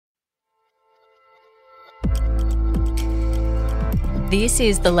This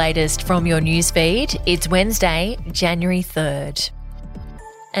is the latest from your newsfeed. It's Wednesday, January 3rd.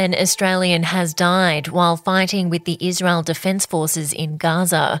 An Australian has died while fighting with the Israel Defence Forces in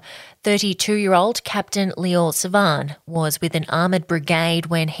Gaza. 32-year-old Captain Lior Sivan was with an armoured brigade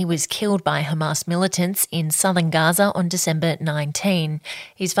when he was killed by Hamas militants in southern Gaza on December 19.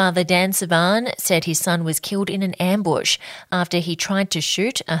 His father, Dan Sivan, said his son was killed in an ambush after he tried to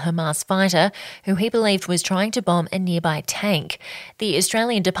shoot a Hamas fighter who he believed was trying to bomb a nearby tank. The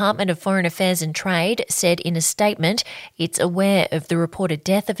Australian Department of Foreign Affairs and Trade said in a statement it's aware of the reported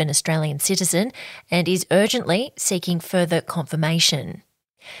death of an Australian citizen and is urgently seeking further confirmation.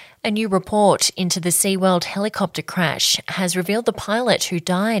 A new report into the SeaWorld helicopter crash has revealed the pilot who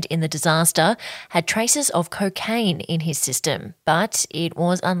died in the disaster had traces of cocaine in his system, but it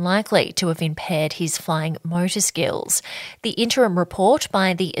was unlikely to have impaired his flying motor skills. The interim report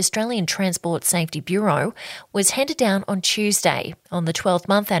by the Australian Transport Safety Bureau was handed down on Tuesday, on the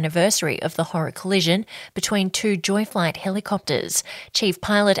 12th-month anniversary of the horror collision between two Joyflight helicopters. Chief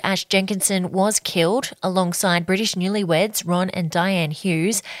pilot Ash Jenkinson was killed alongside British newlyweds Ron and Diane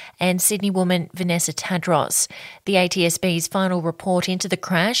Hughes and Sydney woman Vanessa Tadros. The ATSB's final report into the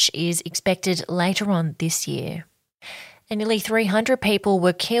crash is expected later on this year. And nearly 300 people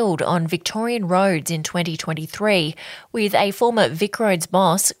were killed on Victorian roads in 2023, with a former Vic Roads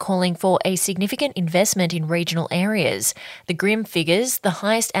boss calling for a significant investment in regional areas. The grim figures, the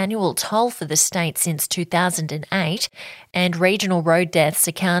highest annual toll for the state since 2008, and regional road deaths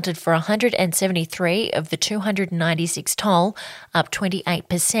accounted for 173 of the 296 toll, up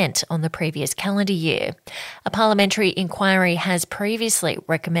 28% on the previous calendar year. A parliamentary inquiry has previously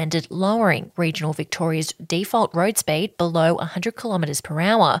recommended lowering regional Victoria's default road speed below 100 kilometres per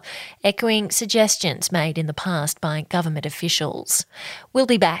hour, echoing suggestions made in the past by government officials. We'll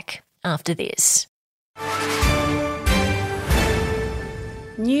be back after this.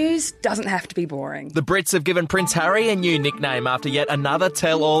 News doesn't have to be boring. The Brits have given Prince Harry a new nickname after yet another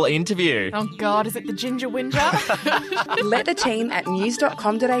tell-all interview. Oh God, is it the Ginger Whinger? Let the team at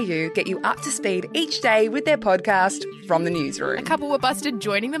news.com.au get you up to speed each day with their podcast, From the Newsroom. A couple were busted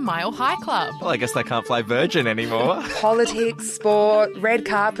joining the Mile High Club. Well, I guess they can't fly Virgin anymore. Politics, sport, red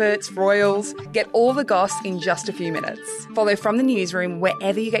carpets, royals. Get all the goss in just a few minutes. Follow From the Newsroom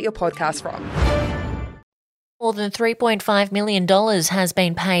wherever you get your podcasts from. More than $3.5 million has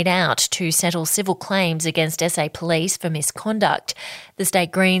been paid out to settle civil claims against SA Police for misconduct. The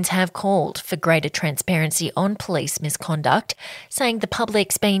State Greens have called for greater transparency on police misconduct, saying the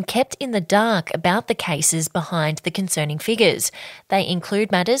public's been kept in the dark about the cases behind the concerning figures. They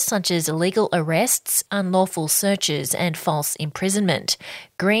include matters such as illegal arrests, unlawful searches and false imprisonment.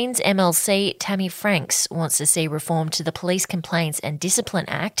 Greens MLC Tammy Franks wants to see reform to the Police Complaints and Discipline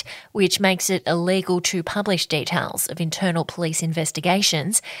Act, which makes it illegal to publish details of internal police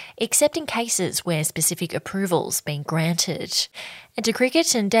investigations, except in cases where specific approvals been granted. And to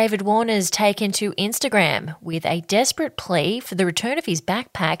cricket, and David Warner's taken to Instagram with a desperate plea for the return of his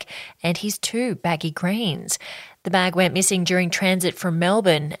backpack and his two baggy greens. The bag went missing during transit from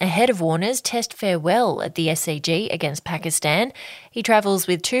Melbourne ahead of Warner's Test farewell at the SCG against Pakistan. He travels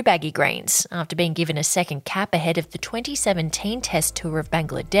with two baggy greens after being given a second cap ahead of the 2017 Test tour of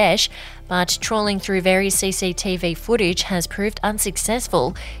Bangladesh, but trawling through various CCTV footage has proved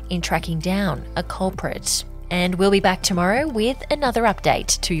unsuccessful in tracking down a culprit. And we'll be back tomorrow with another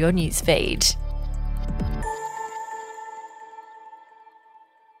update to your newsfeed.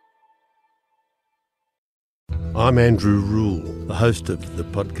 I'm Andrew Rule, the host of the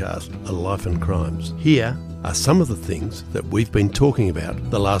podcast A Life and Crimes. Here are some of the things that we've been talking about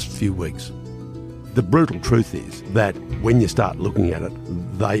the last few weeks. The brutal truth is that when you start looking at it,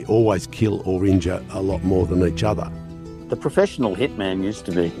 they always kill or injure a lot more than each other. The professional hitman used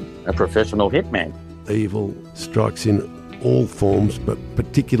to be a professional hitman. Evil strikes in all forms, but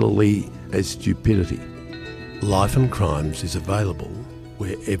particularly as stupidity. Life and Crimes is available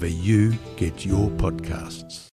wherever you get your podcasts.